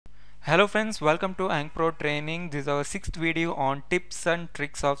Hello friends, welcome to Ankpro training. This is our 6th video on tips and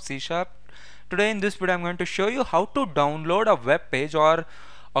tricks of C#. Today in this video I'm going to show you how to download a web page or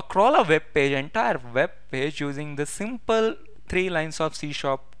crawl a web page, entire web page using the simple 3 lines of C#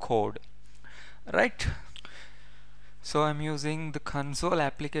 code. Right? So I'm using the console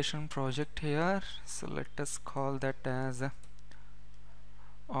application project here. So let us call that as a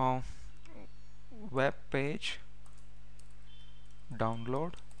web page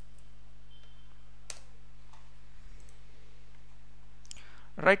download.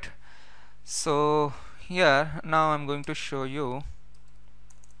 Right, so here now I'm going to show you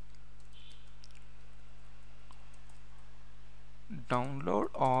download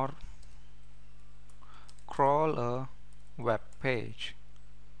or crawl a web page.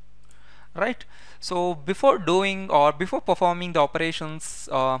 Right, so before doing or before performing the operations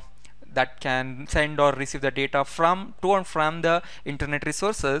that can send or receive the data from to and from the internet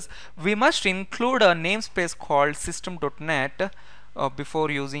resources, we must include a namespace called system.net before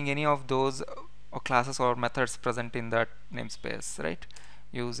using any of those classes or methods present in that namespace, right?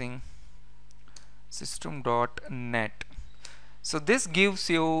 Using system.net. So this gives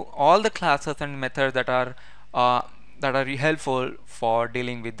you all the classes and methods that are helpful for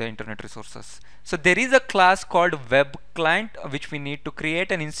dealing with the internet resources. So there is a class called WebClient which we need to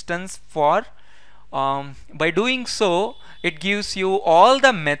create an instance for. By doing so, it gives you all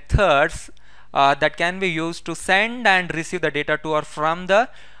the methods that can be used to send and receive the data to or from the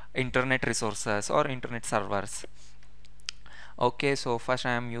internet resources or internet servers. Okay, so first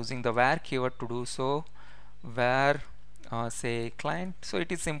I am using the where keyword to do so. Where say client, so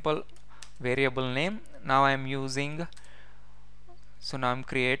it is simple variable name. Now I am using, so now I'm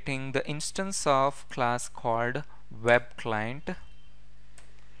creating the instance of class called WebClient,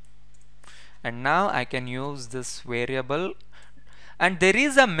 and now I can use this variable. And there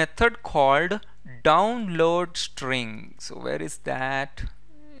is a method called download string. So where is that?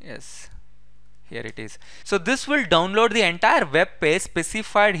 Yes, here it is. So this will download the entire web page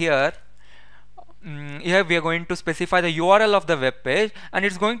specified here. Here we are going to specify the URL of the web page, and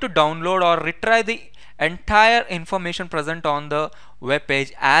it's going to download or retrieve the entire information present on the web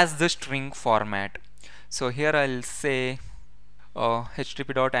page as the string format. So here I'll say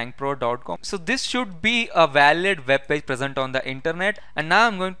http.ankpro.com. So this should be a valid web page present on the internet, and now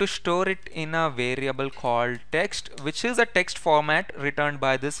I'm going to store it in a variable called text, which is a text format returned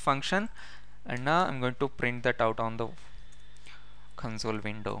by this function. And now I'm going to print that out on the console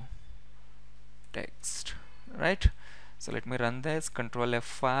window. Text, right? So let me run this, Control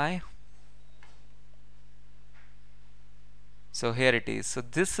F5. So here it is. So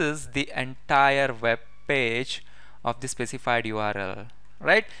this is the entire web page of the specified URL,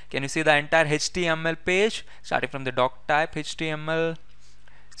 right? Can you see the entire HTML page starting from the doc type HTML?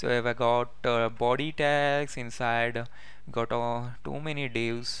 So I've got body tags inside, got too many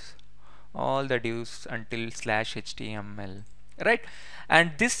divs, all the divs until /HTML, right?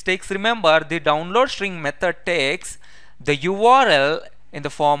 And this takes, remember, the download string method takes the URL in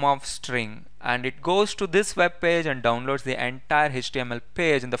the form of string, and it goes to this web page and downloads the entire HTML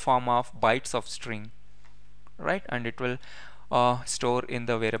page in the form of bytes of string, right? And it will store in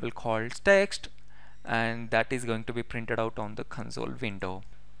the variable called text, and that is going to be printed out on the console window.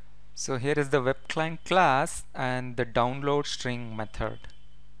 So here is the WebClient class and the download string method.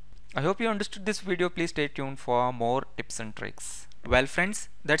 I hope you understood this video. Please stay tuned for more tips and tricks. Well friends,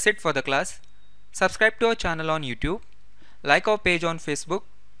 that's it for the class. Subscribe to our channel on YouTube, like our page on Facebook,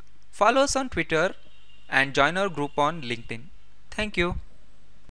 follow us on Twitter, and join our group on LinkedIn. Thank you.